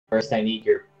first I need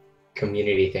your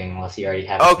community thing, unless you already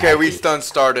have it. Okay, we done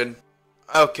started.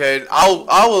 Okay,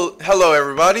 I will. Hello,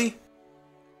 everybody.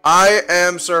 I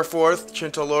am Sir Fourth,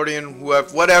 Chintolordian,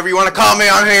 whatever you want to call me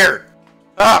on here.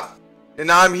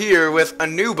 And I'm here with a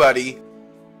new buddy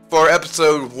for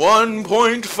episode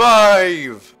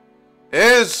 1.5.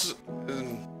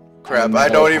 Crap, I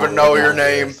don't even know your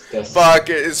name. Fuck,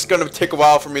 it's gonna take a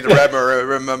while for me to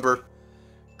remember.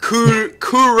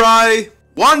 Kurai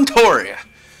Wantori.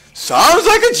 Sounds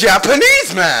like a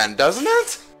Japanese man, doesn't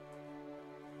it?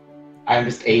 I'm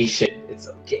just Asian. It's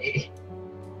okay.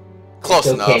 Close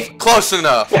it's enough. Okay. Close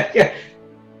enough.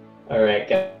 Alright,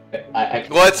 I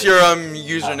what's your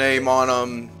username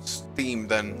on Steam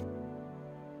then?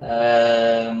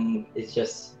 It's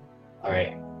just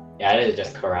alright. Yeah, it is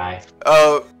just Kurai.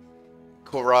 Oh,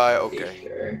 Kurai. Okay.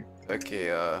 Sure.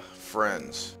 Okay.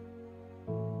 Friends.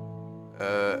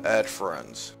 Add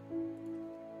friends.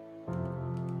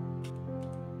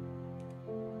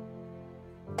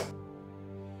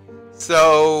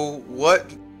 So,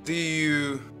 what's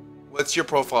your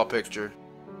profile picture?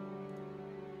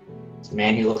 It's a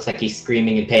man who looks like he's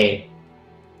screaming in pain.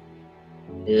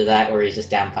 Either that or he's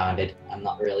just dumbfounded. I'm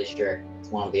not really sure. It's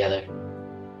one or the other.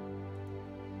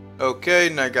 Okay,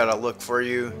 now I gotta look for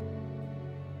you.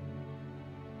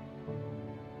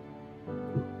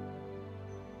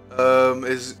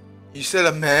 You said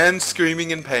a man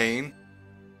screaming in pain?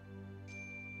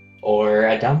 Or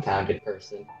a dumbfounded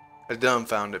person. A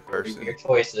dumbfounded person. Your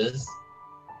choices.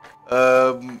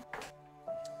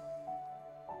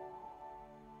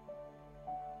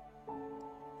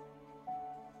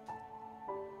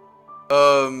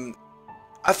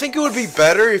 I think it would be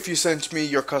better if you sent me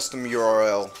your custom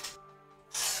URL.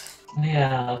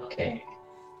 Yeah, okay.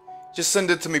 Just send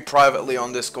it to me privately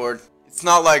on Discord. It's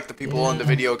not like the people on the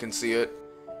video can see it.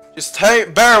 Just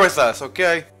bear with us,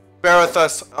 okay? Bear with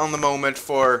us on the moment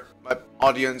for my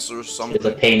audience or something. It's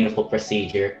a painful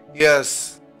procedure.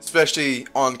 Yes, especially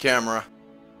on camera.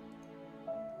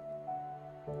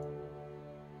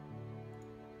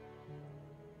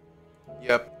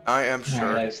 Yep, I am sure.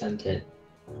 Alright, I've sent it.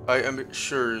 I am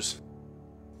sure.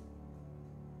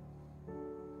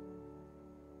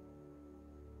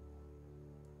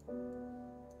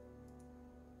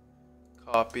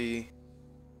 Copy.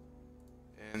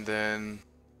 And then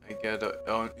I get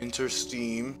enter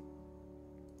Steam.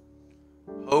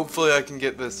 Hopefully I can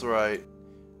get this right.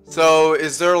 So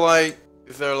is there like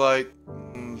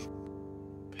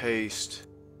paste?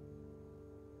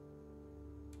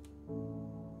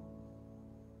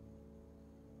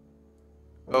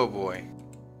 Oh boy.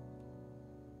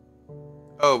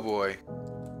 Oh boy.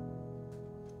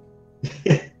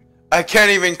 I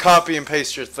can't even copy and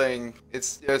paste your thing.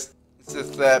 It's just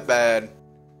that bad.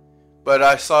 But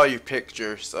I saw your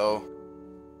picture, so.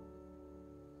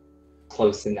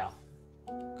 Close enough.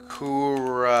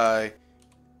 Kurai.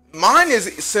 Mine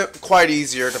is quite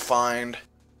easier to find.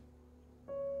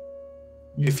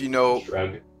 If you know.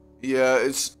 Shrug. Yeah,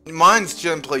 mine's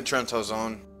simply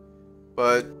Trentozone.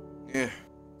 But, yeah.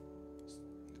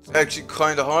 It's actually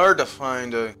kind of hard to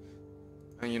find a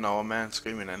man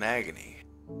screaming in agony.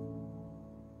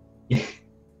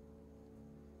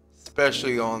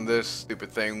 Especially on this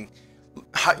stupid thing.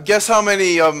 Guess how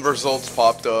many results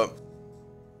popped up?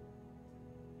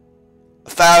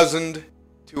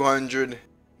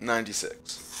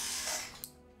 1,296.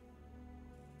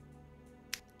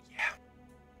 Yeah.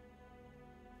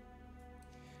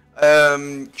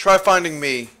 Try finding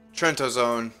me,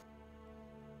 Trentozone.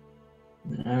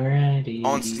 Alrighty.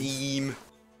 On Steam.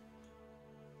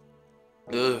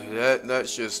 Ugh,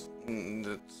 that's just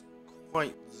that's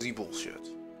quite Z bullshit.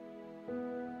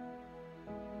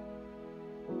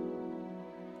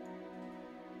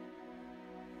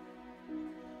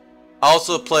 I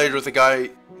also played with the guy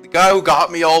who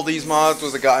got me all these mods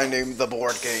was a guy named The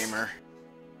Board Gamer.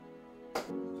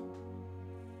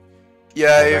 Yeah,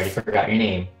 I already forgot your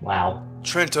name. Wow.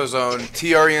 Trentozone,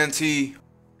 TRENT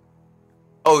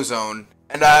Ozone,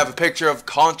 and I have a picture of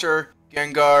Conter,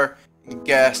 Gengar, and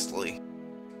Ghastly.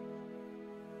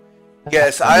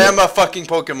 Yes, I am a fucking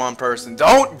Pokemon person.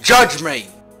 Don't judge me!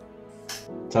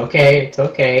 It's okay, it's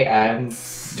okay.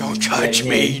 Don't judge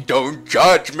me! Don't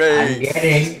judge me! I'm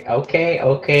getting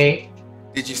okay.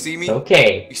 Did you see me? It's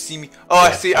okay. You see me? Oh,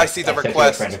 yes, I see the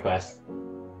request. Friend request.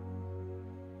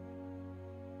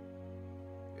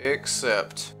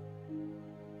 Accept.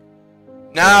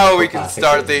 Now we can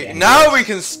start the. Now we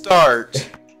can start.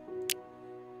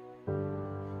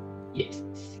 Yes.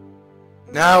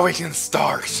 Now we can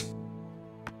start.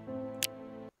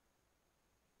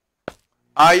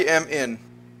 I am in.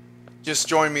 Just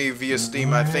join me via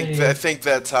Steam. I think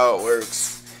that's how it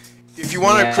works. If you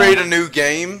want to create a new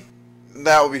game,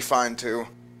 that would be fine too.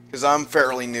 Because I'm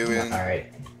fairly new in.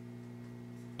 Alright.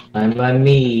 I'm on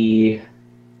me.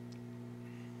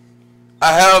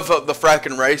 I have the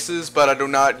fracking races, but I do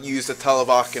not use the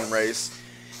Televacan race.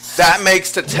 That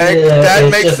makes the tech. That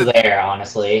it's makes just the there,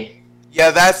 honestly.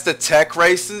 Yeah, that's the tech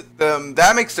races.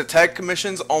 That makes the tech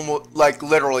missions almost like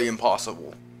literally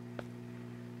impossible.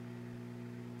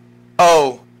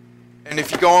 Oh, and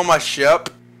if you go on my ship,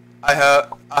 I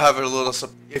have a little.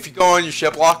 If you go on your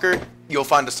ship locker, you'll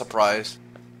find a surprise.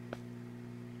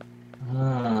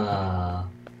 Ah,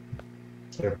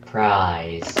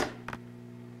 surprise.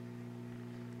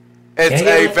 It's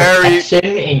a very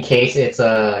in case it's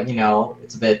a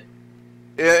it's a bit.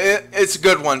 It's a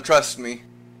good one. Trust me.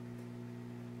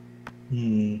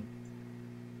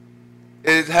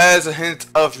 It has a hint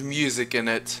of music in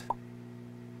it.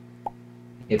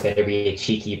 It better be a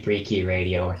cheeky freaky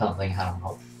radio or something. I don't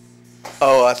know.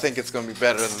 Oh, I think it's gonna be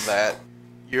better than that.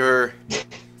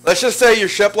 Let's just say your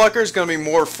ship locker is gonna be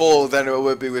more full than it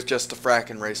would be with just the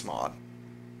fracking race mod.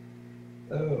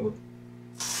 Oh.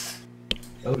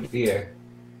 Oh dear.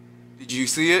 Did you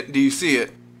see it? Do you see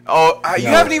it? Oh, you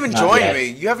haven't even joined me.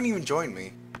 You haven't even joined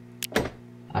me.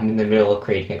 I'm in the middle of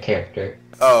creating a character.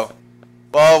 Oh.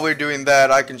 While we're doing that,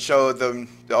 I can show the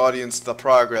audience the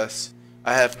progress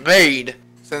I have made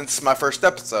since my first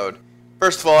episode.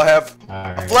 First of all, I have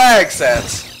a flag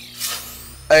set.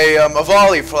 A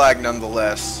volley flag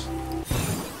nonetheless.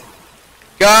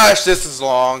 Gosh, this is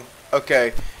long.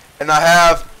 Okay. And I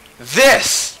have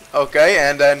this. Okay,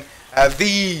 and then I have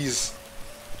these.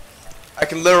 I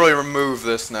can literally remove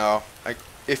this now.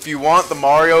 If you want the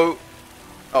Mario...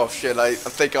 Oh shit, I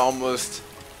think I almost...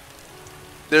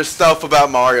 There's stuff about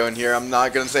Mario in here. I'm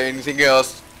not gonna say anything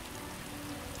else.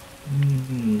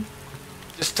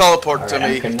 Just teleport to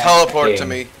me. Teleport to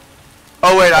me.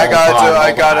 Oh wait, I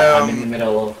got I'm in the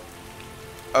middle.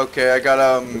 Okay, I got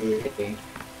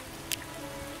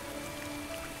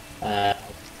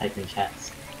type in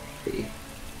chats.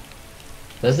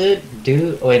 Does it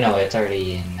do? Oh wait, no, it's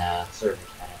already in server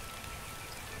chat.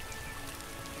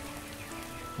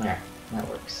 There, that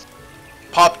works.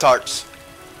 Pop-Tarts.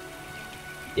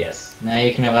 Yes. Now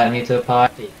you can invite me to a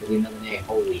party because we know the name.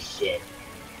 Holy shit.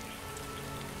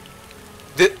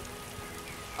 I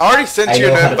already sent you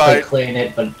an invite. I know how to play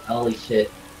clarinet, but holy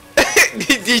shit.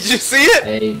 Did you see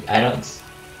it? I don't.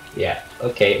 Yeah.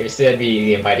 Okay. You're sending me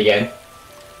the invite again.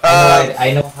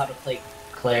 I know how to play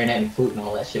clarinet and flute and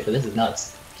all that shit, but this is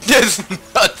nuts. This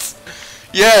is nuts.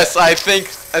 Yes, I think,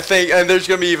 and there's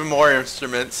gonna be even more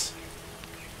instruments.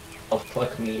 Oh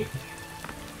fuck me.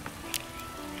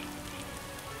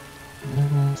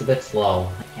 It's a bit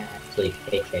slow. I can't actually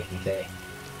take anything.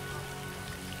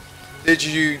 Did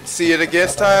you see it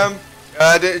against time?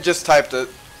 I just typed it.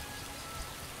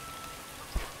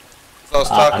 So I was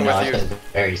talking no, with you. It's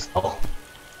very slow.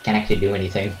 Can't actually do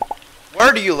anything.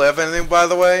 Where do you live, anything, by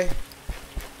the way?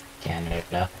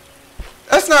 Canada.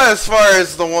 That's not as far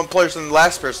as the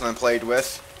last person I played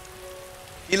with.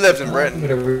 He lived in Britain. I'm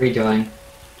gonna rejoin.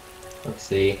 Let's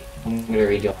see. I'm gonna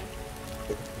rejoin.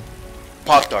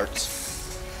 Pop-Tarts.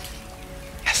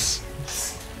 Yes.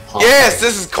 Yes,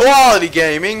 this is quality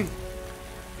gaming.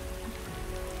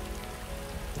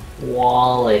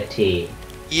 Quality.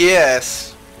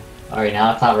 Yes. Alright,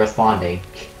 now it's not responding.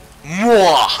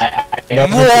 Mwah! I don't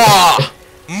Mwah!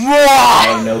 Mwah! I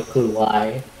have no clue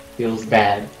why. Feels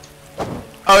bad.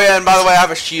 Oh yeah, and by the way, I have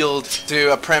a shield too,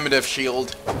 a primitive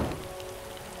shield.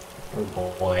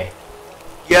 Oh boy.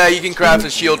 Yeah, you can craft a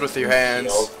shield with your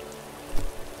hands.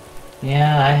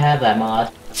 Yeah, I have that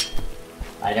mod.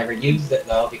 I never used it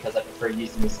though because I prefer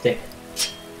using the stick.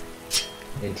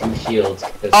 And 2 shields.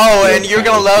 Oh, and you're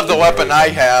gonna love the weapon I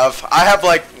have.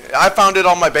 I found it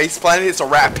on my base planet. It's a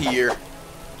rapier.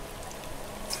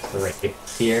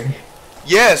 Rapier?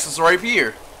 Yes, it's a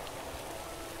rapier.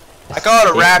 I call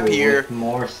it a rapier.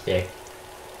 More stick.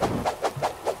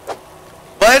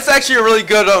 But it's actually a really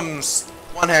good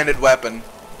one-handed weapon.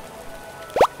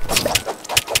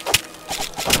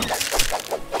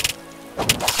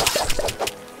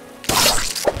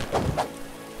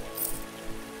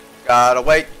 Gotta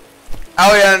wait.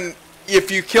 Oh yeah, and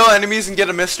if you kill enemies and get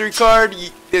a mystery card,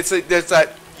 it's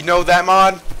that, you know that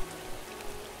mod?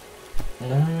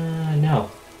 No.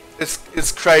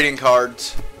 It's trading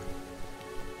cards.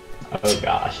 Oh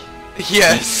gosh.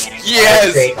 Yes,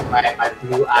 yes. My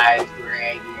blue eyes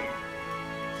bragging.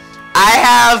 I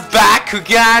have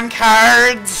Bakugan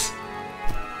cards.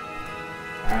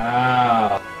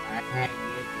 Oh, I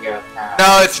need your power.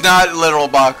 No, it's not literal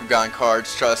Bakugan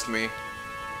cards. Trust me.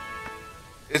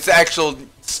 It's actual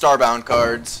starbound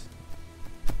cards.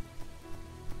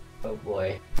 Oh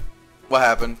boy. What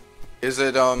happened? Is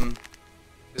it No,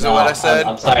 what I said?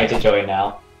 I'm starting to join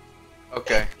now.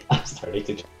 Okay. I'm starting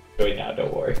to join now,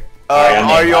 don't worry.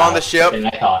 Are you on the ship? I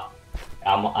thought.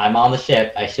 I'm on the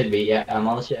ship. I should be. Yeah, I'm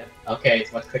on the ship. Okay,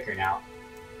 it's much quicker now.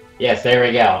 Yes, there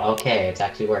we go. Okay, it's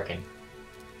actually working.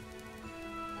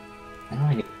 Now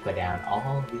I need to put down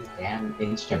all these damn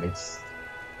instruments.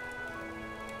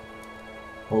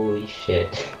 Holy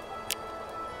shit.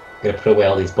 I'm gonna put away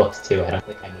all these books too. I don't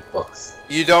think I need books.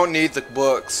 You don't need the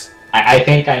books. I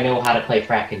think I know how to play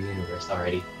Frackin' Universe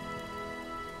already.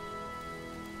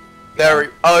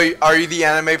 There. Oh, are you the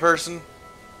anime person?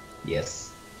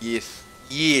 Yes. Yes.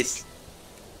 Yes.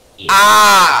 Yes.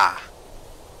 Ah!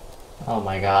 Oh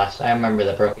my gosh, I remember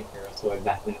the Broken Hero Sword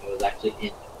back when it was actually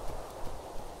in.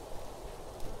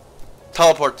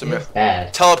 Teleport to me. It's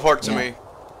bad. Teleport to me.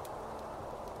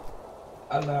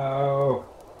 Hello.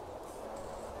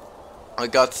 I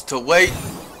got to wait.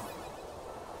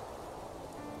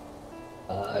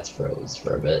 It's froze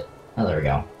for a bit. Oh, there we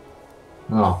go.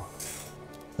 Oh.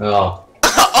 Oh.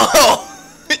 Oh!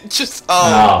 Just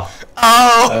oh. Oh.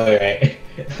 Oh! Alright.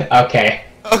 Okay.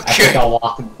 I think Okay. I'll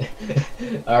walk.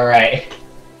 Alright.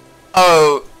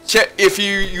 Oh, if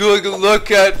you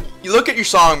look at your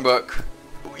songbook,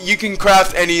 you can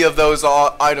craft any of those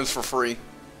items for free.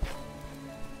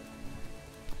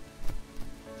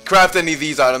 Craft any of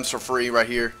these items for free right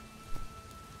here.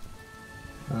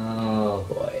 Oh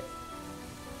boy.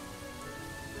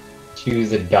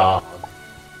 Choose a dog.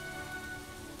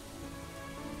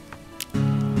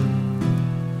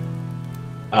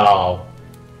 Oh.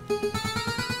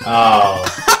 Oh.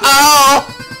 Ow!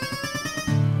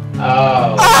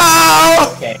 Oh.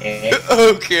 Ow! Okay.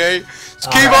 Okay.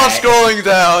 Just keep on Alright. scrolling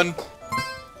down.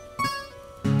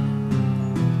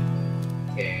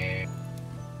 Okay.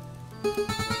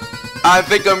 I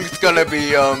think I'm gonna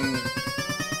be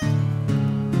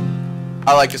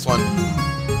I like this one.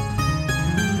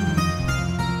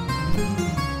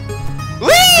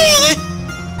 Whee!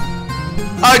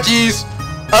 Oh jeez!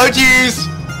 Oh jeez!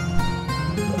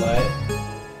 What?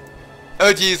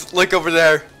 Oh jeez, look over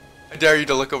there. I dare you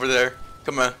to look over there.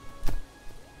 Come on.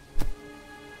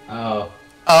 Oh.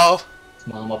 Oh. It's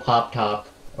Mama Pop Top.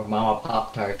 Or Mama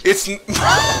Pop Tart. It's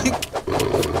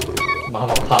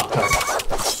Mama Pop Tart.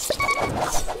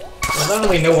 There's not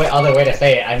really no other way to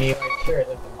say it. I mean, like, sure,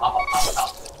 there's a Mama Pop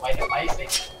Top. Why am I saying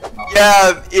no.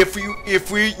 Yeah, if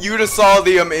you'd have saw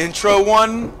the intro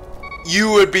one, you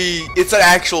would be. It's an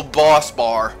actual boss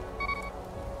bar.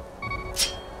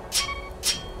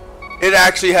 It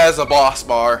actually has a boss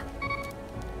bar.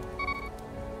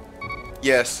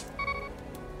 Yes.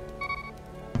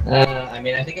 I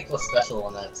mean, I think it's a special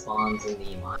one that spawns in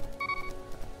the mine.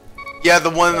 Yeah, the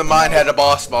one in the mine had a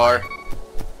boss bar.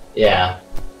 Yeah.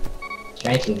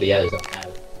 Strange that the others don't have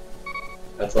it.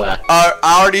 That's why. I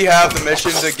already have the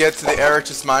mission to get to the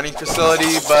Erichus mining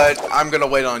facility, but I'm gonna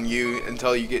wait on you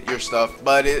until you get your stuff.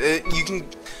 But you can.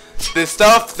 The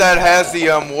stuff that has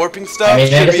the warping stuff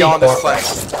should be on this planet.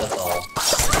 That's all.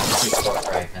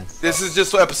 This is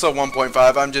just episode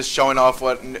 1.5. I'm just showing off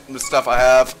what the stuff I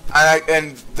have,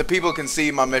 and the people can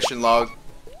see my mission log.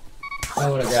 I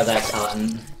want to grab that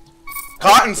cotton.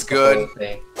 Cotton's good.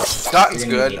 Cotton's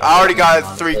good. I already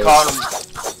got 3 cotton.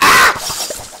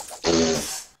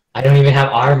 I don't even have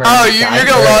armor. Oh, you're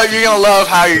gonna love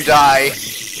how you die.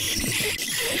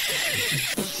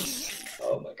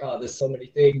 Oh my god, there's so many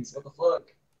things. What the fuck?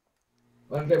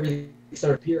 Why did everything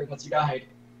start appearing once you died?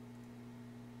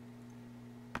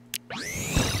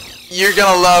 You're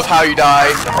gonna love how you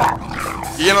die.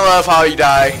 You're gonna love how you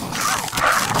die.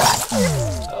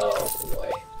 Oh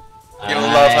boy. You're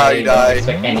gonna love how you die. I don't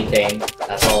expect anything.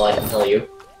 That's all I can tell you.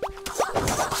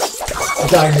 I'm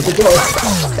dying at the door.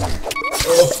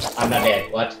 Oh, I'm not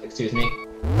dead. What? Excuse me?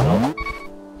 No.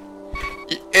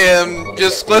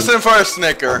 Just listen for a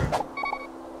snicker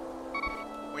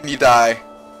when you die.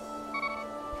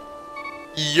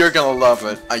 You're gonna love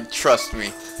it. Trust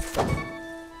me.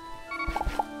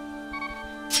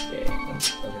 Okay,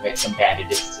 let me make some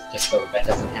bandages just so that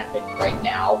doesn't happen right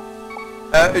now.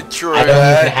 True. I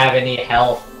don't even have any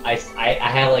health. I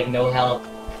have like no health.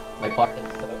 My part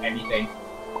doesn't do anything.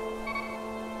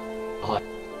 Oh,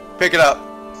 Pick it up.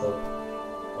 so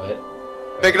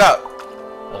what? Pick it up.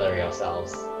 Oh, there we go,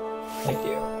 Salves. Thank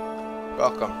you.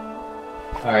 Welcome.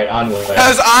 Alright, onward.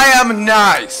 Because I am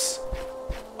nice.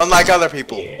 Unlike other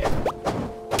people. Yeah.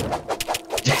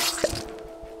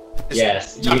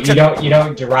 Yes, you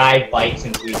don't drive bikes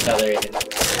into each other and then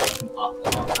off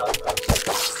the long outro.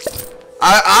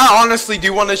 I honestly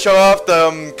do want to show off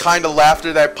the kind of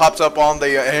laughter that pops up on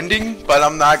the ending, but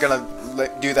I'm not gonna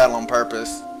do that on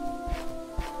purpose.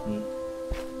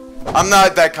 I'm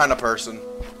not that kind of person.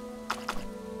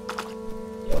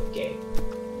 Okay.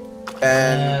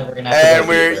 And we're gonna have to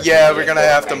go deeper. we're gonna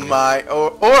have to mine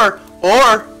or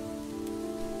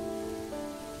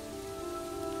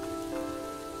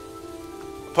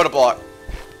put a block.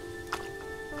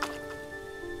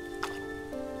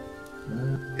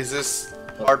 Is this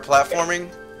hard platforming?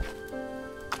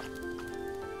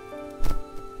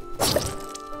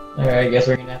 Alright, I guess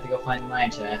we're gonna have to go find the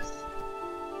mine shaft.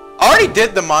 I already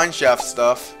did the mine shaft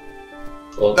stuff.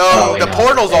 Well, No, the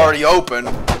portal's already open.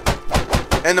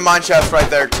 And the mine shaft's right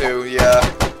there too, yeah.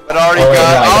 But I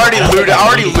already looted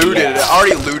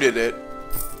it.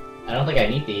 I don't think I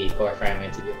need the core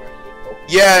fragment to be able to open.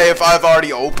 Yeah, if I've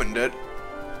already opened it.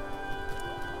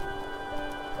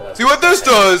 So See what this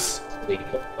does!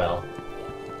 Well.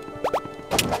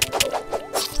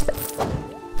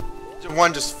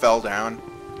 One just fell down.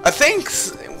 I think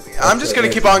I'm just gonna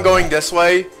keep on going this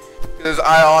way because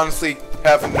I honestly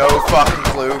have no fucking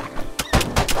clue.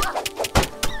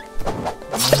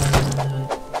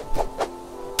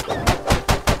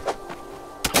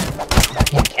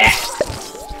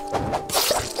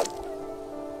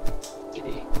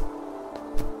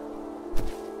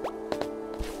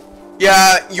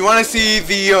 Yeah, you want to see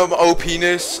the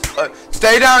OP-ness?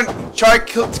 Stay down. Try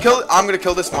kill. I'm gonna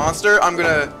kill this monster.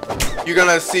 You're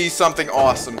gonna see something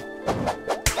awesome.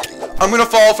 I'm gonna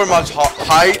fall from a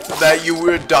height that you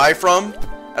would die from,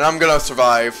 and I'm gonna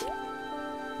survive.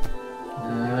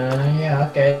 Yeah,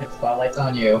 okay. The spotlight's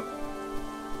on you.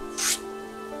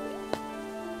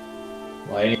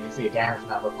 Well, I didn't even see a damage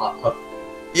number pop up.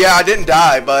 Yeah, I didn't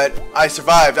die, but I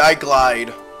survived. I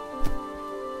glide.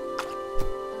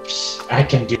 I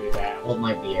can do that. Hold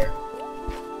my beer.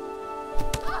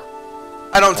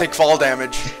 I don't take fall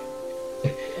damage.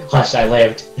 Hush, I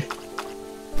lived.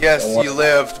 Yes, you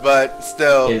lived, but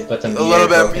still, a little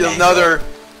bit, another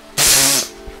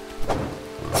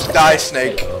die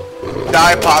snake,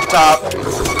 die pop top.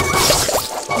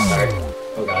 Oh, sorry.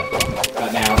 Oh god.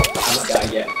 Not now. I'm not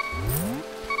died yet.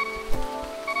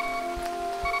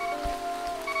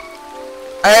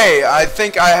 Hey, I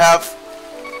think I have.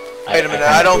 Wait a minute,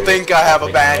 I don't think I have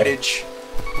a bandage.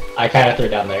 I kind of threw it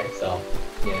down there, so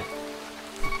yeah.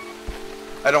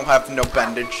 I don't have no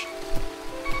bandage.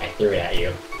 I threw it at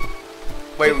you.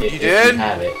 Wait, you did? You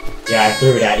have it. Yeah, I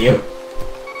threw it at you.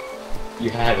 You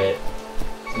have it.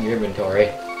 It's in your inventory.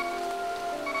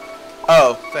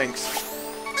 Oh, thanks.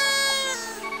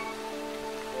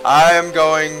 I am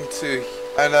going to,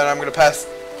 and then I'm gonna pass.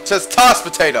 It says toss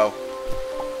potato.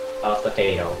 Toss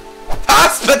potato.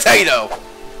 Toss potato.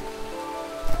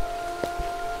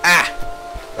 Ah.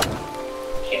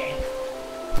 Okay.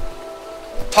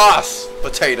 Toss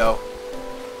potato.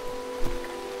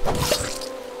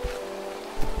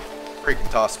 Freaking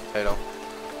toss potato.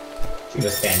 I'm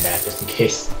gonna stand back just in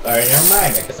case. Alright, never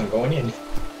mind. I guess I'm going in.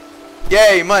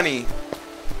 Yay, money.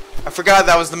 I forgot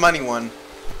that was the money one.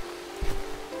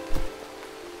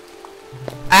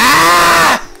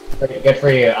 Ah! Okay, good for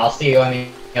you. I'll see you on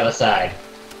the other side.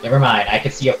 Never mind. I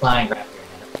can see you flying right here.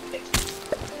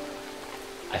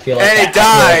 I feel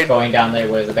like going down there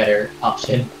was a better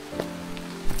option.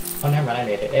 Oh, never mind. I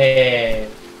made it. Hey.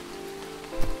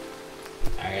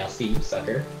 Alright, I'll see you,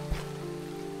 sucker.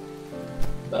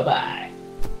 Bye-bye.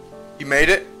 You made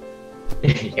it?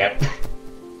 Yep.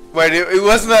 Wait, it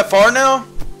wasn't that far now?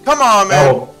 Come on,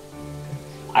 man. Oh.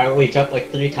 I only jumped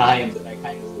like 3 times and I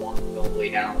kind of walked all the way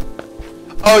down.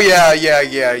 Oh, yeah.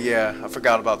 I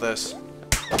forgot about this.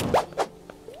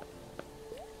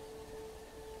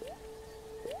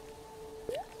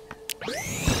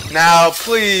 Now,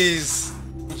 please.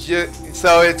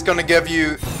 So it's gonna give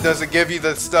you. Does it give you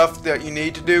the stuff that you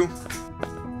need to do?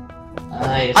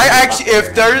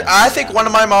 I think one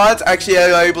of my mods actually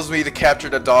enables me to capture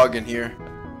the dog in here.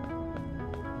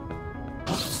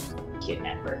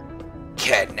 Kidnapper.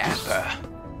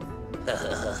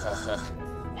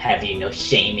 Have you no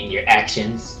shame in your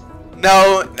actions?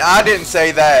 No, I didn't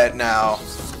say that now.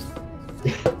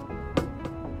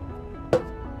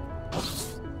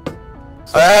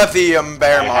 I have the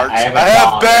bear marks. I have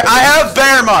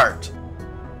bear marked.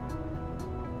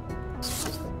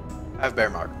 I have bear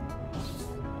marked.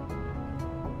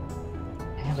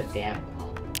 I have a damn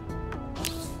problem.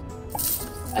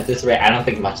 At this rate, I don't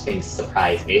think much things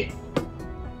surprise me.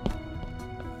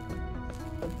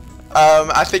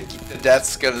 I think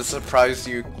that's gonna surprise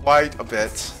you quite a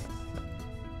bit.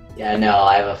 Yeah, no,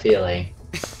 I have a feeling.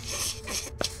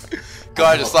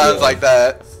 God, it sounds like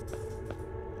that.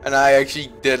 And I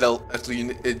actually did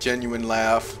a genuine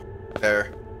laugh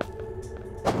there.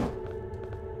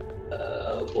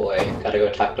 Oh boy, gotta go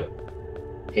talk to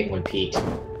Penguin Pete.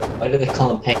 Why do they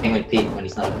call him Penguin Pete when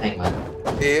he's not a penguin?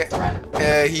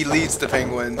 Yeah, he leads the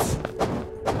penguins.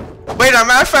 Wait, I'm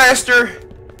out faster!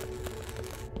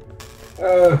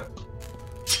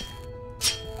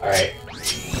 Alright.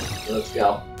 Let's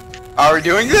go. Are we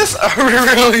doing this? Are we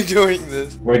really doing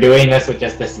this? We're doing this with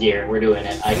just this gear. We're doing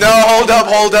it. No, hold up.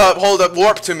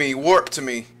 Warp to me. Go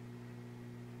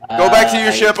back to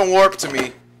your ship and warp to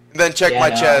me. And then check my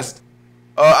chest.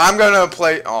 I'm gonna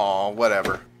play. Oh,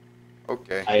 whatever.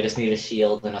 Okay. I just need a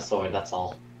shield and a sword, that's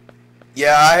all.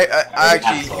 Yeah, I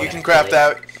actually, you can craft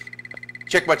that.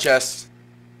 Check my chest.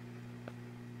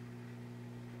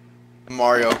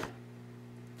 Mario.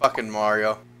 Fucking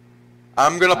Mario.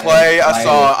 I'm gonna play a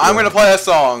song. I'm gonna play a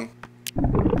song.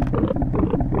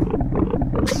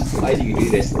 Why do you do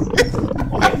this?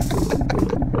 Why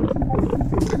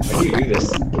do you do this?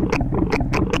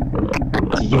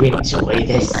 Do you enjoy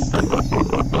this?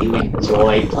 Do you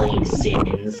enjoy playing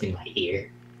Sims in my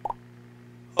ear?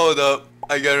 Hold up.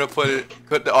 I gotta put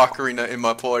the ocarina in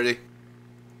my party.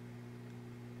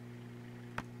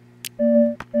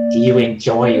 Do you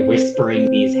enjoy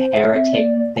whispering these heretic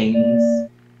things?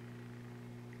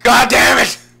 God damn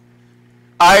it!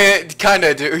 I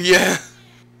kinda do, yeah.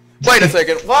 Wait a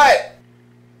second, what?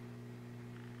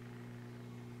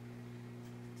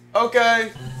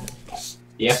 Okay.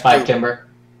 You have 5 timber?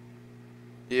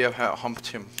 Yeah, humped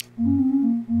him.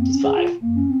 Just 5.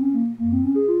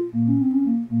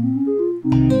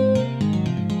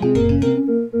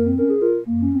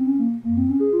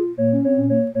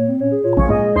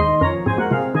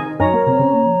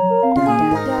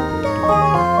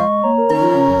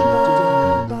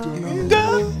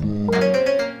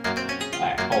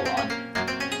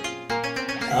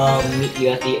 I'll meet you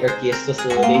at the Erkius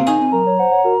facility.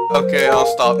 Okay, I'll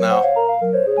stop now.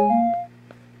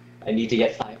 I need to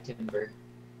get 5 timber.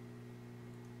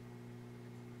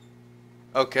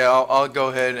 Okay, I'll go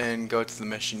ahead and go to the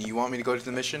mission. You want me to go to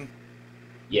the mission?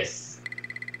 Yes.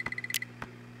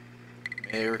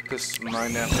 Erkius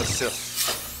Facil.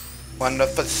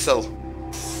 Wonderful.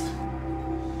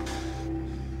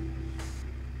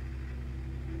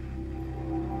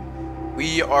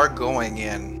 We are going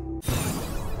in.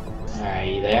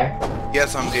 Alright, you there?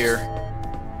 Yes, I'm here.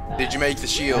 Did you make the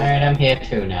shield? Alright, I'm here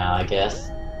too now, I guess.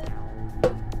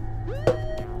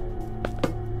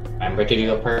 Remember to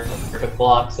do a perfect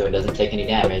block so it doesn't take any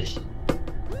damage.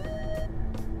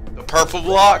 The purple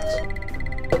blocks?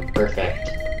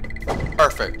 Perfect.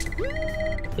 Perfect.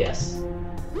 Yes.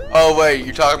 Oh wait,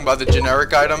 you're talking about the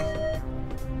generic item?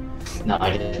 No,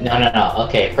 I didn't. No.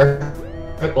 Okay,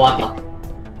 perfect block.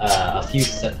 A few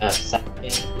seconds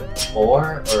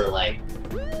before, or like...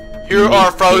 You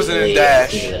are frozen in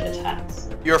dash. Attacks.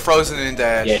 You're frozen in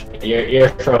dash. Yeah, you're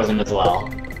frozen as well.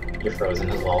 You're frozen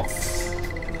as well.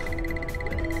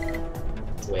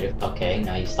 Wait, okay,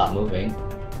 now you stop moving.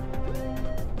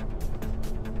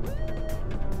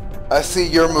 I see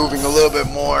you're moving a little bit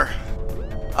more.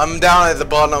 I'm down at the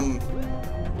bottom.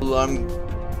 You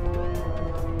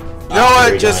know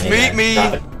what? Just meet me.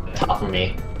 Top of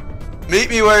me. Meet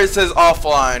me where it says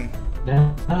offline.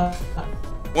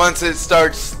 Once it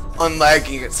starts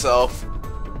unlagging itself.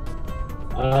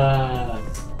 I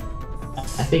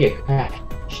think it crashed.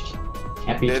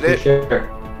 Can't be Did too it? sure.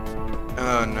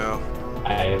 Oh no.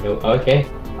 Okay.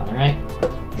 Alright.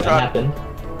 That happened.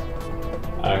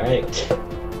 Alright.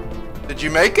 Did you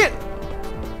make it?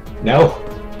 No.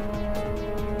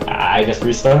 I just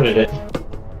restarted it.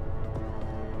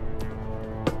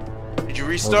 Did you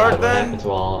restart What then?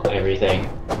 happened to everything?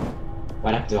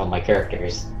 What happened to all my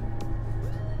characters?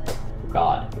 Oh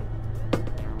god.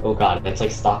 Oh god, it's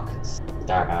like stock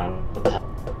starbound. What the hell?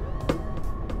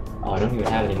 Oh, I don't even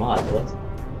have any mods.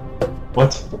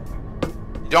 What?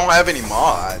 You don't have any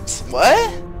mods.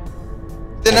 What?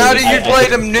 Then how did you play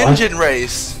the Ninja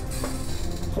Race?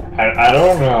 I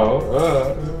don't know.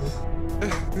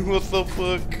 What the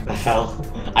fuck? The hell?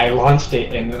 I launched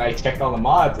it and then I checked all the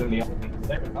mods and the only thing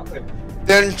there was nothing.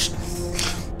 Then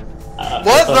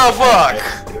what the fuck?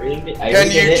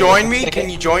 Can you join me? Can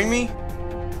you join me?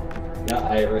 No,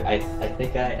 I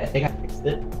think I fixed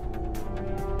it.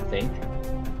 I think.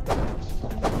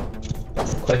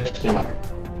 Question mark.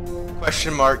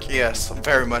 Question mark, yes.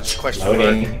 Very much question mark.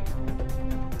 Loading.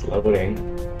 It's loading.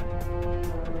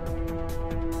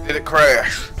 Did it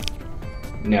crash?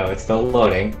 No, it's still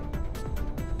loading.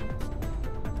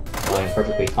 Loading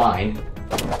perfectly fine.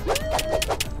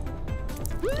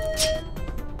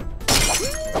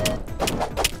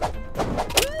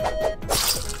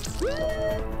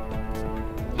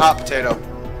 Hot potato.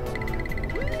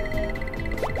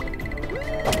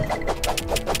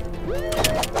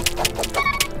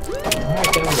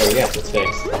 Alright, yes, it's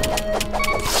fixed.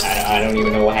 I don't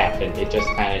even know what happened. It just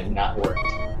kind of not worked.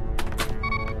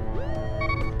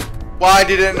 Why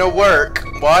did it not work?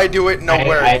 Why do it not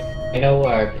work? I know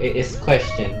work. It's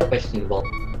questionable.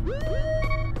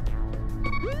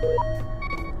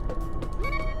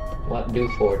 What do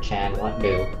 4chan? What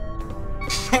do?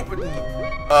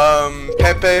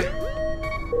 Pepe.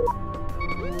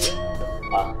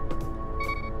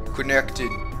 Connected.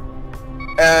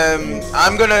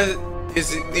 I'm gonna.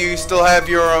 Do you still have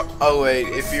your? Oh wait,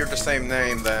 if you're the same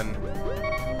name, then.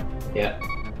 Yeah.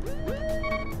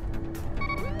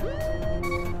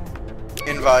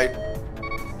 Invite.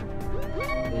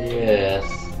 Yes.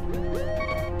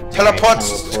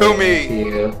 Teleports to me.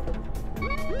 You.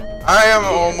 I am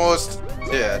almost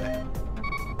dead.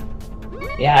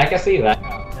 Yeah, I can see that.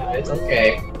 No, it's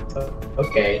okay. It's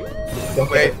okay.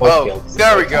 Don't Wait. get the Oh, kills.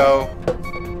 there we go.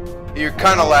 You're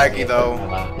kind of laggy though.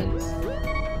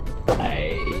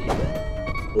 Okay.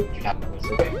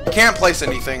 Can't place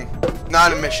anything.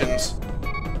 Not in missions.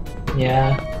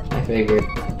 Yeah, I figured.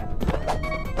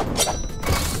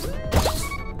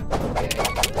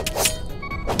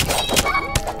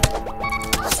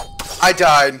 I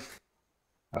died.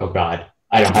 Oh god,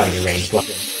 I don't have any ranged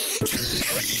weapons.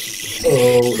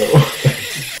 Oh no.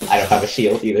 I don't have a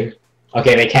shield either.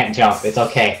 Okay, they can't jump. It's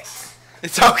okay.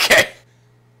 It's okay.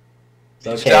 It's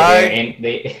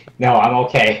okay. No, I'm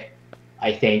okay.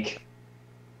 I think.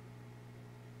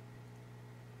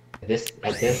 At this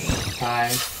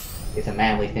time, it's a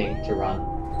manly thing to run.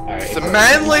 Alright. It's a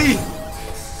manly.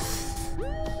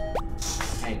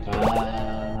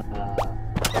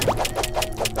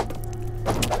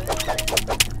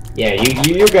 Yeah,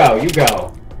 you go.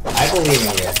 I believe in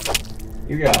you.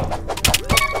 You go.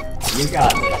 You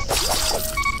got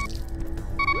this.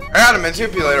 I got a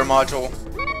manipulator module.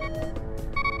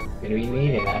 Gonna be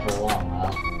needing that for a long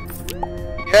while.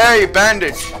 Yay,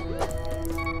 bandage.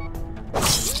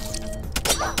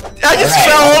 I just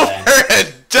fell over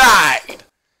and died.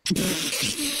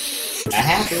 That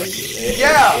happened.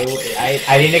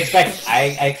 I didn't expect.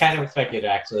 I kind of expected it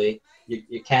actually.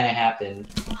 It kind of happened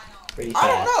pretty fast. I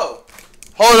don't know.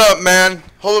 Hold up, man.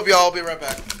 Hold up, y'all. I'll be right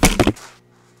back.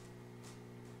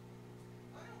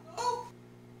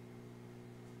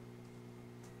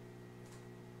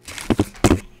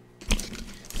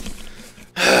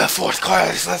 Fourth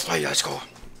class. Let's play. Let's go.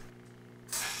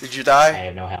 Did you die? I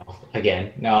have no health.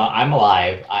 Again. No, I'm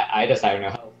alive. I just have no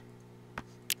health.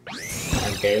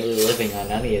 I'm barely living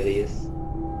on any of these.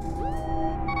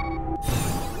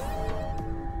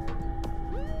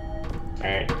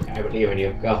 Alright, I believe in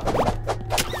you. Go.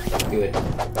 Do it.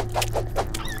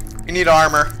 You need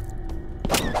armor.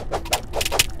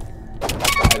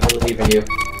 I believe in you.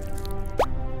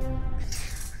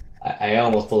 I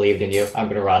almost believed in you. I'm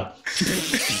gonna run.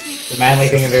 The manly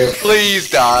thing to do. Please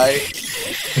die.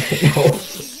 No.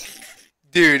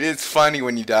 Dude, it's funny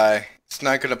when you die. It's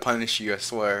not gonna punish you, I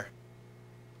swear.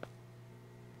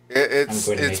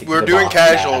 We're doing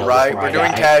casual, right? We're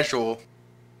doing casual.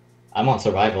 I'm on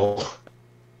survival.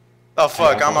 Oh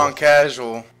fuck, I'm on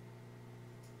casual.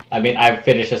 I mean, I've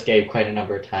finished this game quite a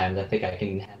number of times. I think I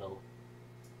can handle...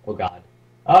 Oh god.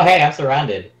 Oh hey, I'm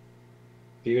surrounded.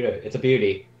 Beauty. It's a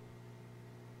beauty.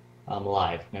 I'm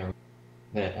alive. Never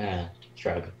mind.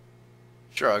 Shrug.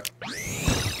 Shrug.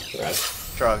 Shrug.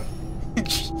 Shrug.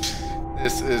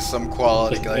 This is some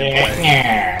quality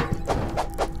gameplay.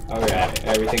 Alright,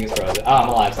 everything is frozen. Oh, I'm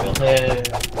alive still.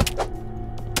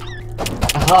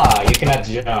 Aha! You cannot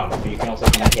jump. You can also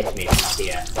cannot hit me from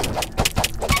here.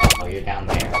 Oh, you're down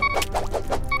there.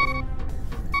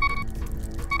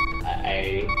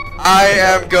 I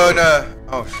am gonna...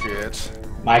 Oh shit.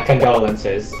 My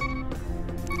condolences.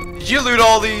 Did you loot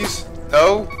all these?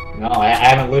 No? No, I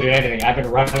haven't looted anything. I've been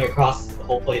running across the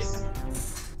whole place.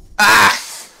 Ah!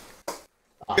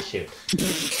 Oh shoot.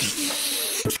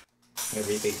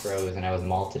 Everything froze and I was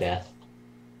mauled to death.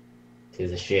 It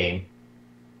is a shame.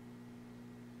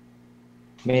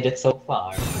 Made it so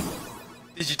far.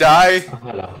 Did you die? Oh,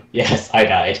 hello. Yes, I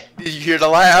died. Did you hear the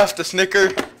laugh, the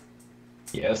snicker?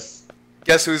 Yes.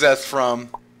 Guess who's that's from?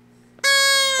 Do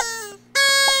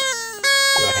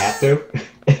I have to?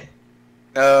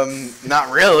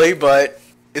 Not really, but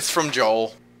it's from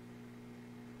Joel.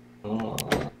 Oh.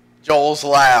 Joel's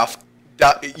laugh.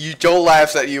 Joel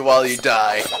laughs at you while you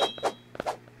die.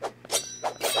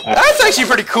 That's actually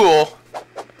pretty cool.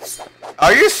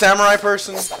 Are you a samurai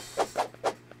person?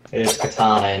 It is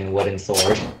katana and wooden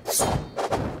sword. You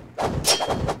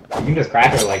can just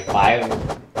crack her like 5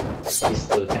 pieces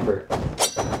of the timber.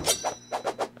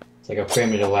 It's like a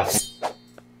primitive weapon.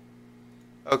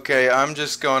 Okay, I'm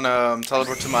just gonna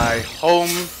teleport to my home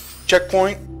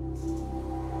checkpoint.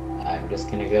 just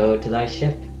gonna go to thy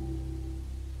ship.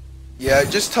 Yeah,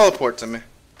 just teleport to me.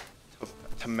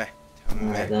 To me.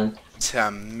 Alright then.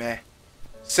 To me.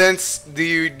 Since, do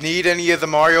you need any of the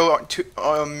Mario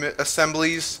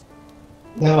assemblies?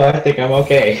 No, I think I'm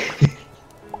okay.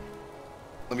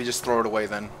 Let me just throw it away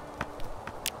then.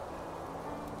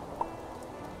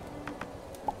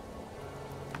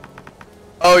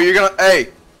 Oh, you're gonna.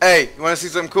 Hey, you wanna see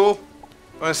something cool?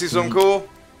 Wanna see something cool?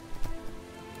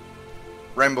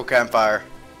 Rainbow campfire.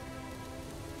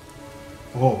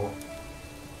 Oh.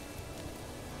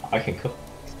 I can cook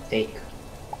steak.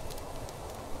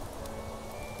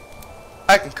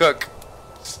 I can cook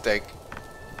steak.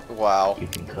 Wow. You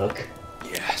can cook.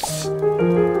 Yes. You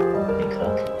can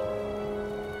cook.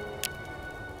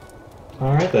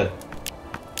 Alright then.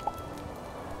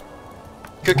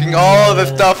 Cooking all the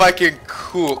stuff I can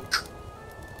cook.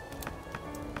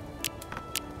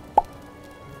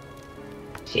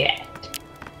 Shit.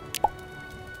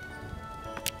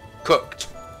 Cooked.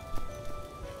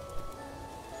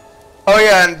 Oh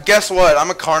yeah, and guess what? I'm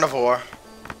a carnivore.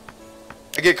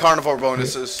 I get carnivore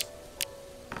bonuses.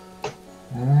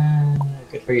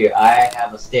 Good for you. I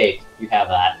have a steak. You have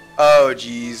that. Oh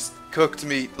jeez. Cooked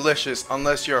meat. Delicious.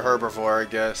 Unless you're a herbivore, I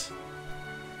guess.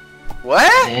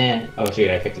 What? And oh shoot,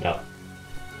 I picked it up.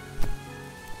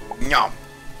 Yum.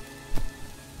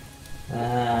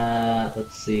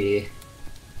 Let's see.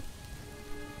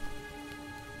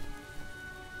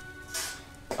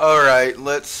 Alright,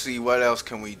 let's see. What else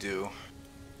can we do?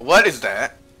 What is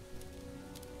that?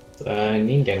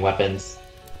 Ningen weapons.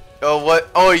 Oh, what?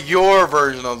 Oh, your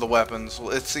version of the weapons.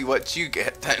 Let's see what you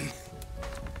get then.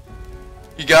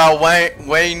 You got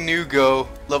Wayne Nugo,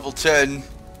 level 10.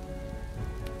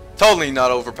 Totally not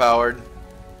overpowered.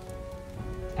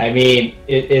 I mean,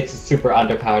 it's super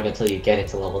underpowered until you get it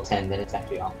to level 10, then it's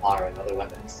actually on par with other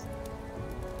weapons.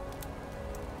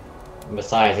 And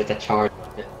besides, it's a charge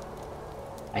weapon.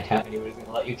 I doubt anybody's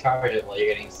gonna let you charge it while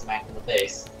you're getting smacked in the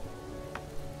face.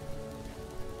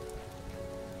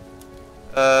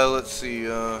 Let's see,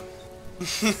 I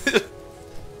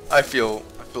feel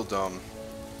dumb.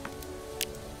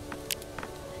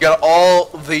 You got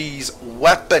all these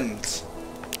weapons.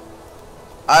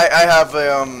 I have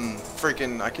a,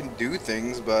 freaking, I can do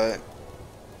things, but...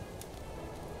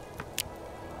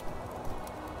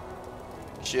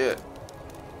 Shit.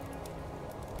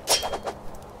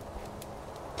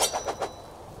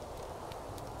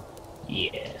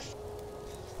 Yes.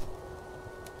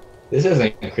 This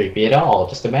isn't creepy at all,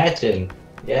 just imagine.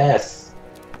 Yes.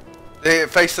 They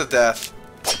face of death.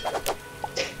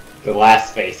 The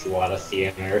last face you want to see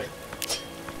on Earth.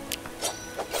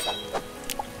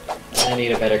 I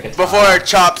need a better katana. Before it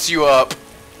chops you up.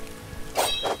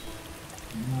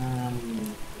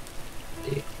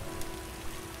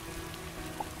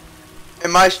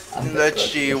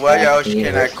 Let's see, what else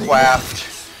can I craft?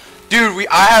 Dude,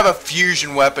 I have a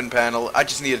fusion weapon panel. I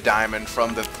just need a diamond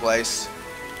from the place.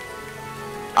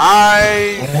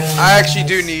 I actually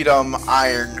do need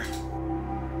iron.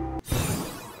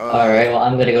 Alright, well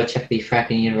I'm gonna go check the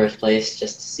Fracking Universe place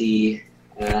just to see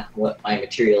what my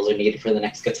materials are needed for the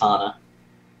next katana.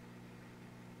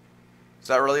 Is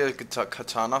that really a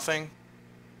katana thing?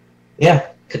 Yeah,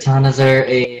 katanas are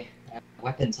a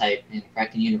weapon type in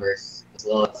Fracking Universe, as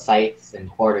well as scythes and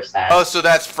quarterstaffs. Oh, so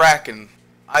that's fracking.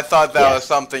 I thought that was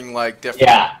something like different.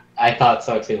 Yeah, I thought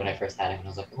so too when I first had it, and I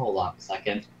was like, hold on a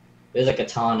second. There's a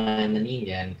katana in the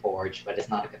Ningen Forge, but it's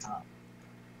not a katana.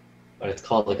 But it's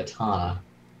called a katana.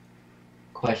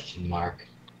 Question mark.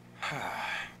 Let's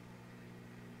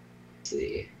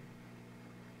see.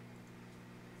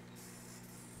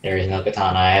 There is no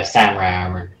katana. I have samurai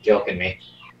armor. You're joking me.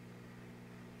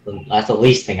 That's the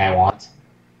least thing I want.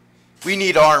 We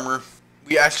need armor.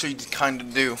 We actually kind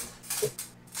of do.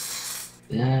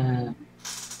 Yeah.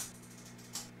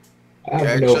 We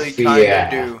actually kind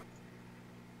of do.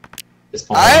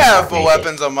 I have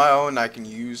weapons of my own I can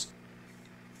use,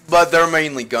 but they're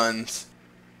mainly guns.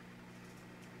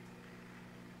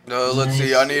 No, let's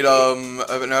see. I need an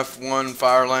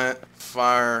F1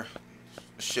 fire.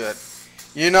 Shit.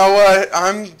 You know what?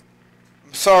 I'm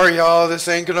sorry, y'all. This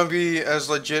ain't gonna be as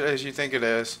legit as you think it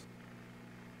is.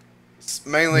 It's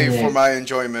mainly for my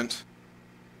enjoyment.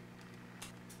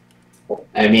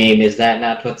 I mean, is that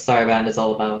not what starbound is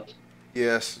all about?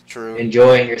 Yes, true.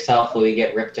 Enjoying yourself while you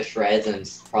get ripped to shreds and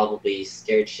probably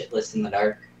scared shitless in the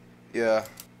dark. Yeah,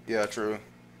 true.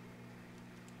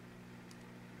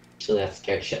 Actually, that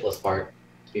scared shitless part.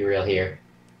 To be real here.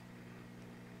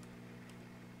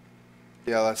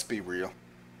 Yeah, let's be real.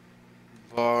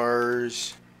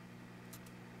 Bars.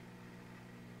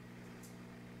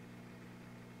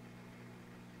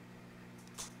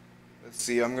 Let's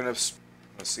see. Let's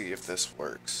see if this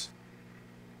works.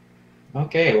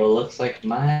 Okay, well, looks like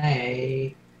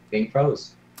my thing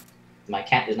froze. My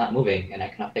cat is not moving, and I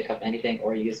cannot pick up anything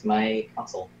or use my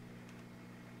console.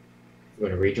 I'm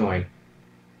going to rejoin.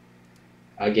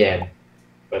 Again.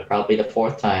 But probably the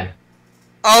 4th time.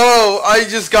 Oh, I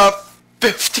just got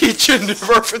 50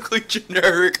 perfectly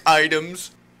generic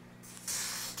items.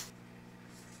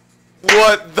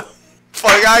 What the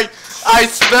fuck? I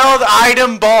spelled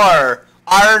item bar.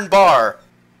 Iron bar.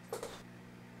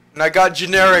 And I got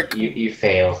generic. You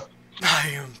fail. I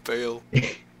am fail.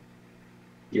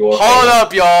 You will Hold fail.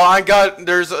 up, y'all.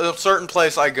 There's a certain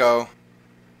place I go.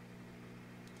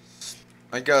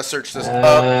 I gotta search this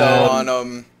up though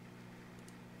on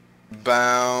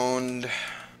bound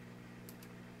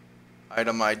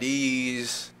item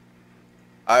IDs,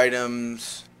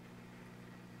 items.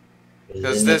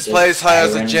 Because this place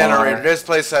has a generator. Bar? This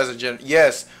place has a generator.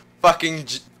 Yes, fucking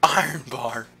iron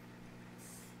bar.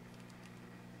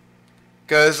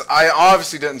 Because I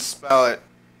obviously didn't spell it.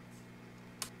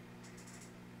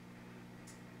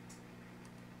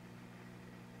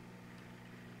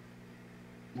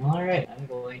 Alright, I'm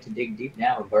going to dig deep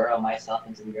now and burrow myself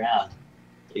into the ground.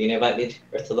 Are you gonna invite me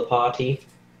to the party?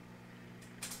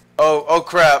 Oh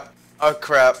crap. Oh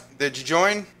crap. Did you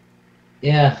join?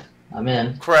 Yeah, I'm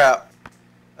in. Crap.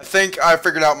 I think I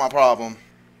figured out my problem.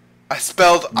 I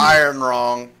spelled iron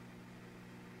wrong.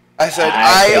 I said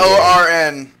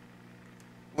I-O-R-N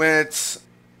when it's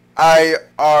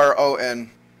I-R-O-N.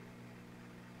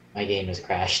 My game has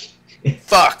crashed.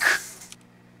 Fuck.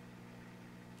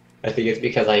 I think it's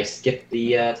because I skipped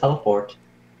the teleport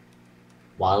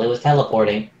while it was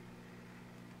teleporting.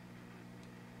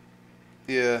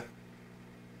 Yeah.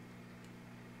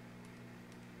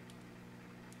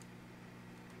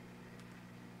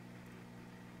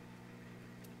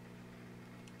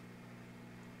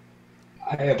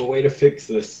 I have a way to fix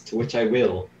this, to which I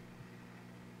will.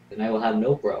 Then I will have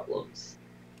no problems.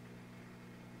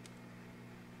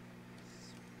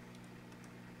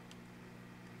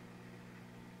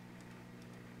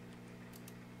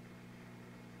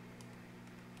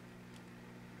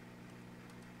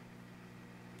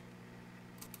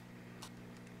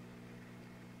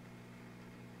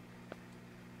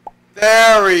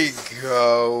 There we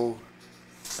go.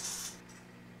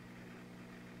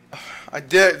 I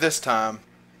did it this time.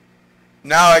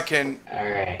 Now I can...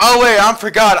 Alright. Oh wait, I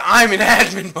forgot. I'm in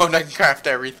admin mode. I can craft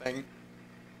everything.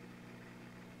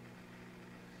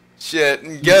 Shit.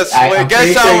 And guess what?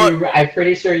 I'm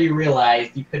pretty sure you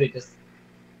realized you could have just...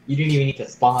 You didn't even need to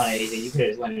spawn anything. You could have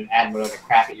just went in admin mode and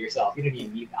crafted it yourself. You didn't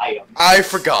even need items. I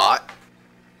forgot.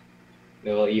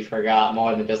 No, you forgot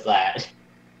more than just that.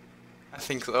 I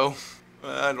think so.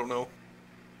 I don't know.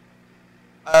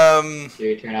 So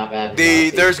you turn off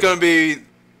admin. There's gonna be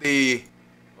the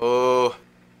oh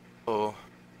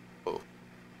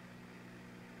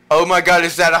my god,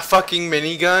 is that a fucking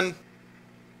minigun?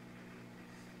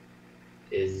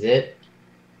 Is it?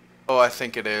 Oh, I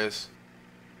think it is.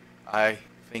 I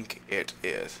think it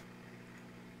is.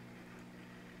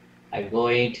 I'm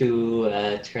going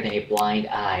to turn a blind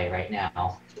eye right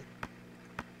now.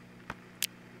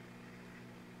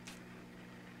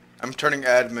 I'm turning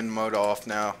admin mode off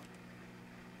now.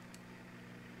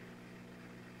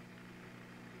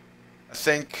 I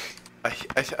think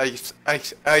ice.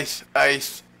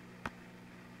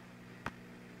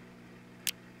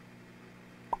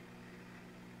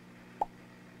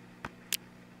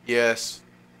 Yes.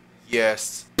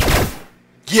 Yes.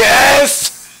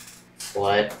 Yes!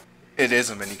 What? It is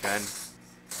a minigun.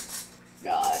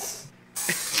 God.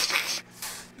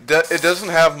 It doesn't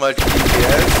have much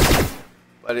DPS,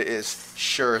 but it is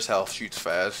sure as hell shoots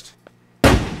fast.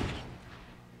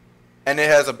 And it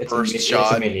has a burst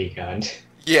shot. It's a minigun.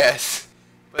 Yes,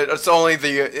 but it's only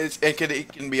it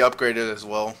can be upgraded as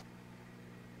well.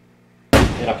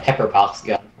 And a pepper box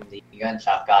gun from the gun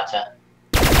shop. Gotcha.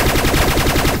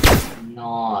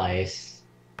 Nice.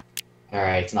 All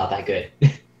right, it's not that good.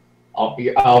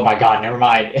 Oh my god, never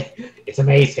mind. It's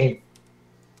amazing.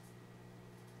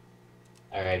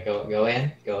 All right, go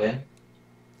in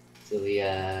to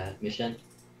the mission.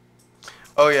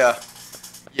 Oh yeah,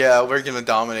 we're gonna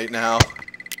dominate now.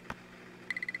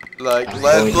 Like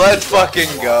let's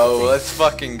fucking go. Let's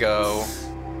fucking go.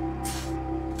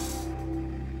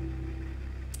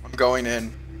 I'm going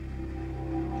in.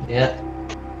 Yeah.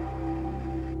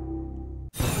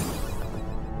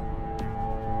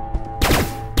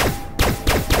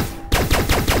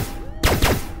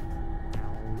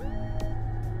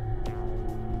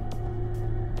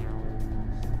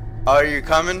 Are you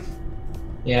coming?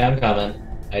 Yeah, I'm coming.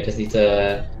 I just need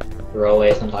to throw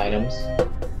away some items.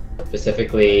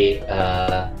 Specifically,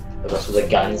 the rest of the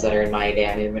guns that are in my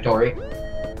damn inventory.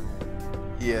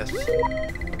 Yes.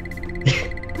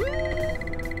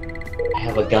 I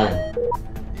have a gun.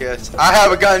 Yes. I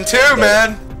have a gun too,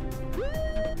 man!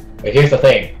 But here's the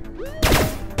thing.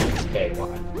 Okay,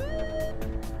 one.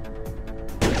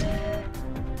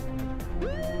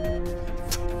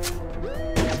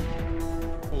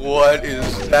 What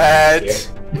is that?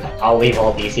 Here. I'll leave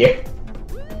all these here.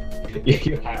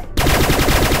 You have.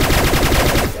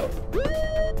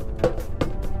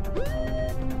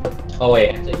 Oh wait,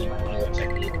 actually, you might want to go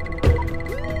check these.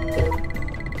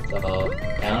 So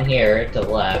down here to the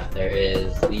left, there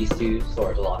is these two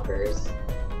storage lockers,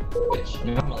 which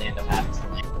normally end up having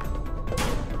something.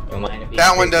 Don't mind if you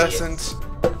That one creepy, doesn't.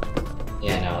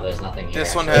 Yeah, no, there's nothing here.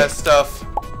 This one actually. has stuff.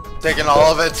 Taking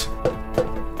all of it.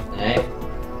 Alright.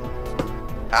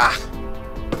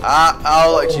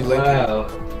 I'll let you live. Wow.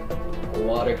 A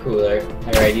water cooler.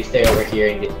 Alright, you stay over here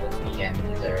and get the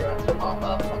enemies that are about to pop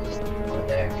up. I'll just go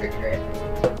there and trigger it.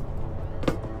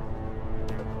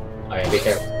 Alright, be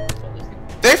careful.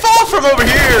 They fall from over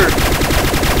here!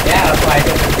 Yeah, that's why I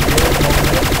said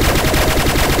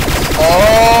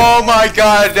Oh my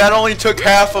god, that only took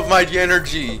half of my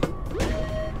energy.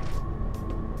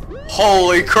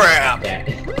 Holy crap! yeah.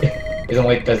 It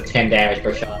only does 10 damage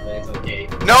per shot, but it's okay.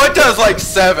 No, it does like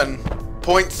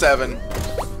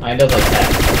 7.7. Mine does like that.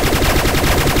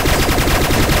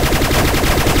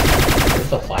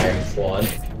 It's a firing squad.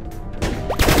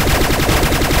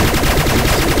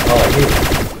 Oh, you.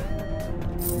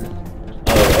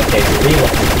 Oh, okay, so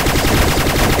reload.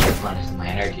 Replenish my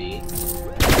energy.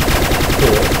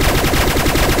 Cool.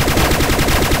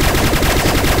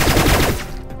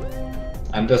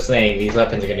 I'm just saying, these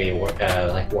weapons are gonna be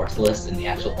like worthless in the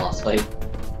actual boss fight.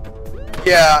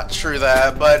 Yeah, true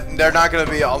that, but they're not gonna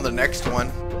be on the next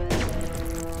one.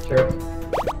 Sure.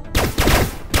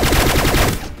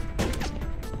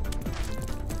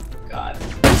 God.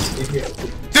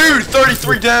 Dude,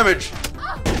 33 damage!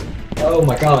 Oh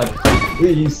my god.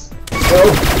 Please.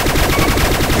 No.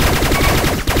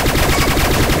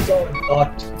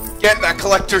 Fucked. Get that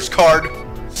collector's card.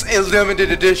 It's a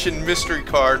limited edition mystery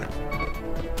card.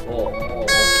 Oh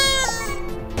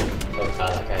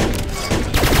god, that guy.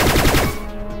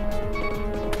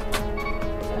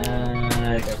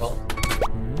 Careful.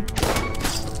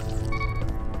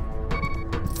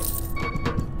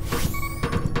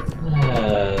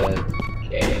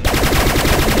 Okay.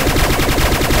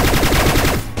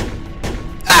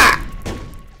 Ah!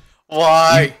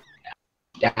 Why?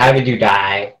 How did you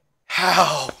die?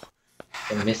 How?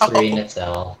 A mystery in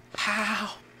itself.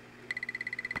 How?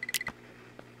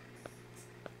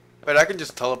 But I can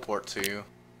just teleport to you.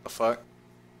 The fuck?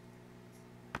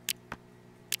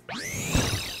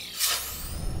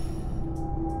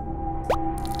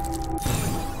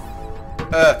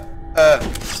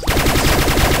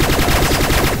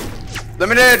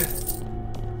 Limited!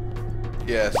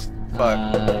 Yes.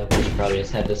 Fuck. We should probably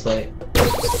just head this way.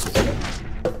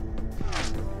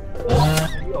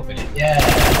 You open it. Yeah!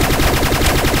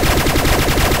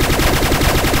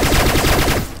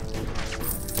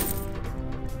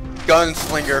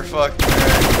 Gunslinger, fuck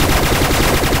man.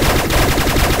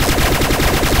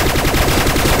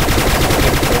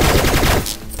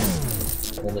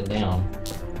 Hold it down.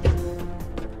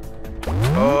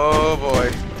 Oh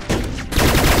boy.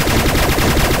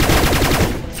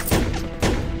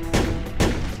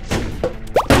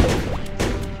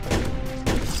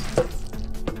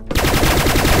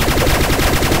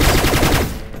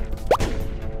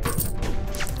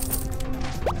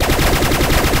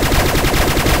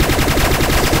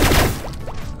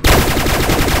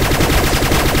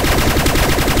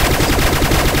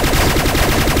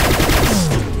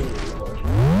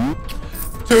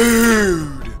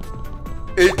 Dude!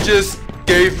 It just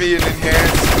gave me an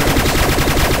enhanced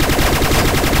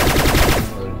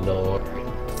Oh lord.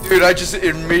 boost. Dude, I just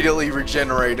immediately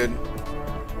regenerated.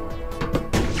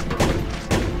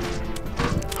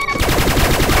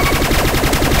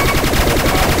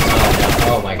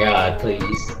 Oh my god,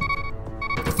 please.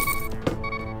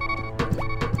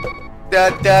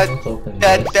 That, Let's open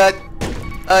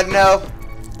this. no.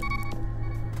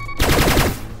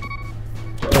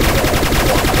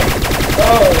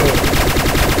 Oh!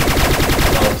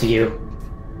 To you.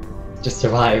 Just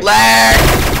survive. Lag!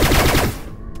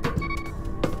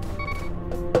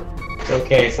 It's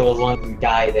okay, so as long as you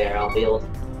die there, I'll be able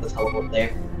to teleport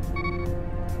there.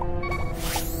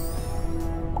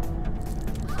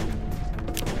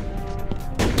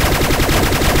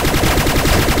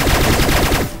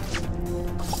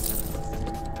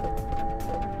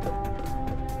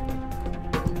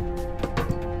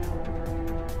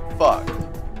 fuck?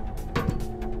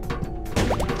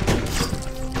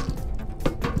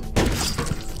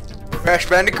 Crash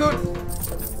Bandicoot?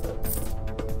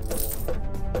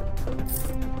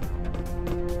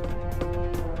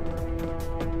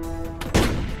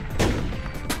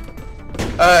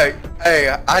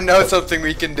 Hey, I know something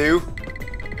we can do.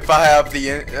 If I have the,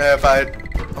 if I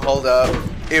hold up,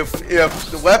 if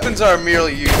the weapons are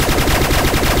merely used.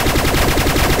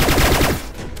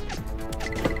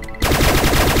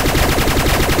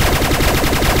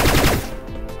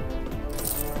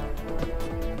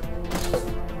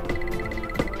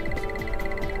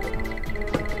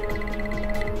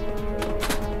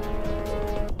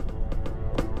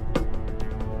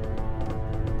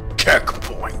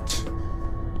 Checkpoint.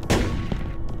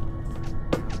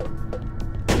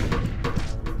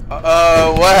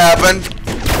 What happened?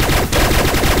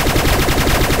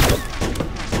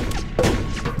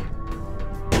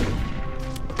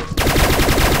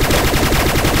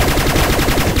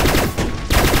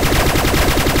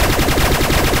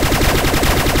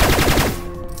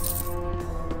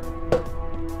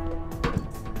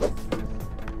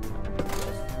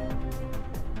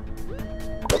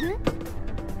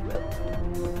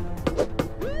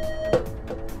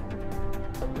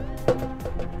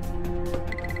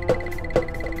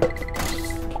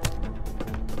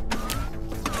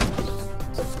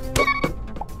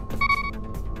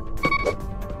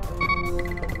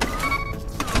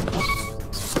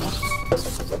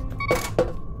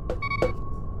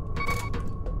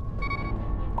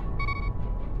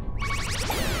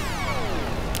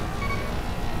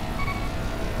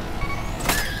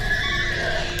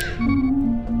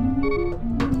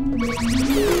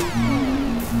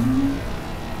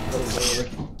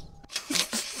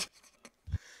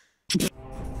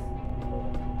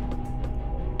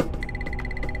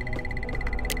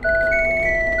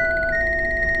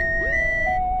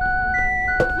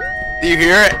 Do you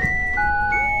hear it?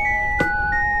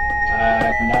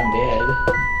 I'm not dead.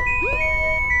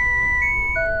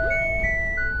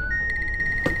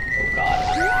 Oh god.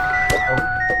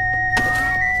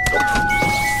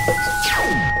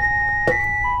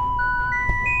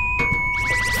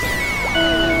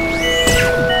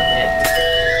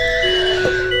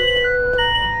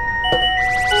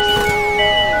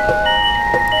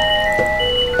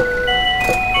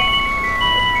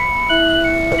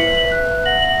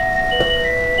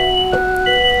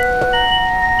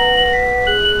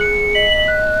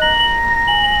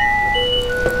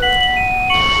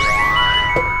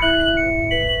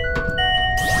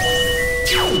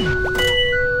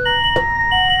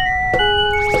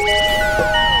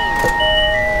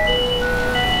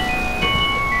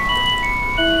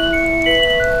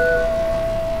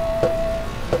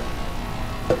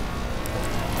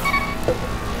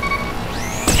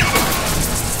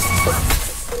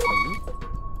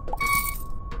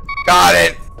 Got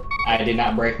it. I did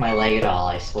not break my leg at all,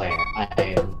 I swear. I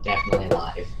am definitely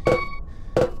alive.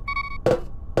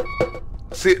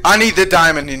 See, I need the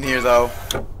diamond in here though.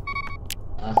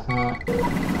 Uh-huh.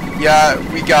 Yeah,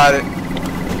 we got it.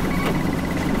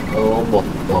 Oh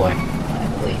boy.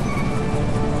 Finally.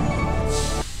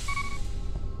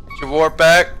 Did you warp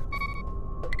back?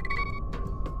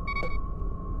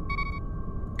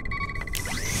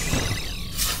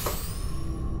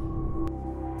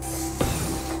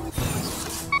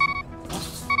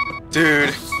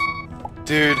 Dude.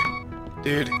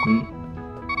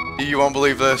 You won't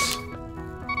believe this.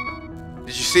 Did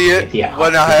you see it? Yeah.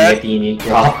 What I had? Get the unique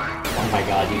drop. Oh my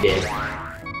god, you did.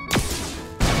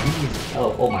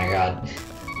 Oh my god.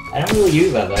 I don't really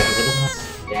use that though, because it doesn't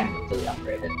have damage until you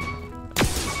upgrade it.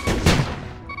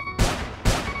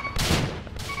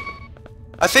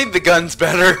 I think the gun's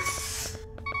better.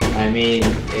 I mean,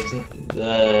 it's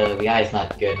the eye's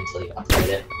not good until you upgrade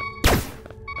it.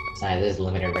 Besides, it is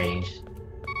limited range.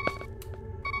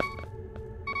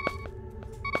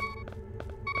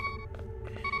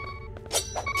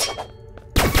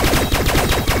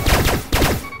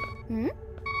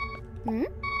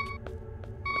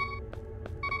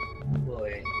 Oh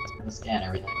boy, it's gonna scan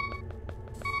everything.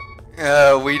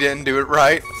 We didn't do it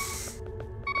right.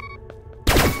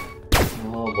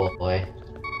 Oh boy.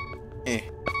 Eh.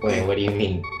 Wait, what do you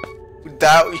mean?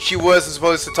 That she wasn't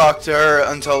supposed to talk to her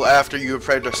until after you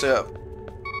repaired the ship.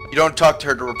 You don't talk to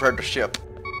her to repair the ship.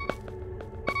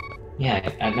 Yeah,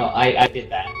 I did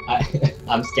that.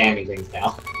 I'm scanning things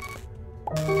now.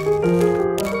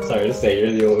 Sorry to say,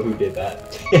 you're the one who did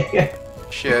that.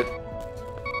 Shit.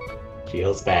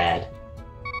 Feels bad.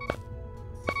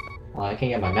 Well, I can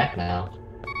get my mech now.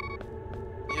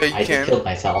 Yeah, you I can. just killed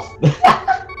myself.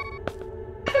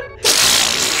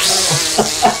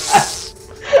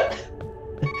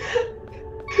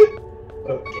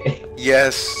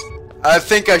 Yes. I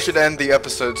think I should end the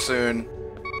episode soon.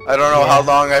 I don't know how Yeah.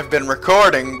 long I've been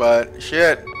recording, but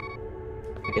shit.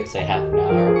 I could say half an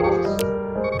hour almost.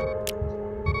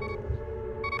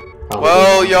 Probably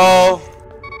Well, not. y'all,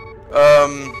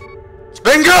 it's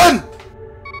been good!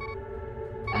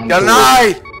 I'm Good cool.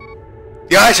 night!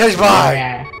 The guy says bye!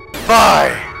 Yeah.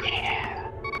 Bye!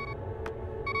 Yeah.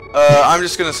 I'm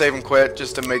just gonna save and quit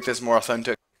just to make this more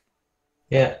authentic.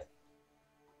 Yeah.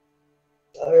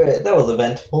 Alright, that was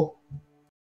eventful.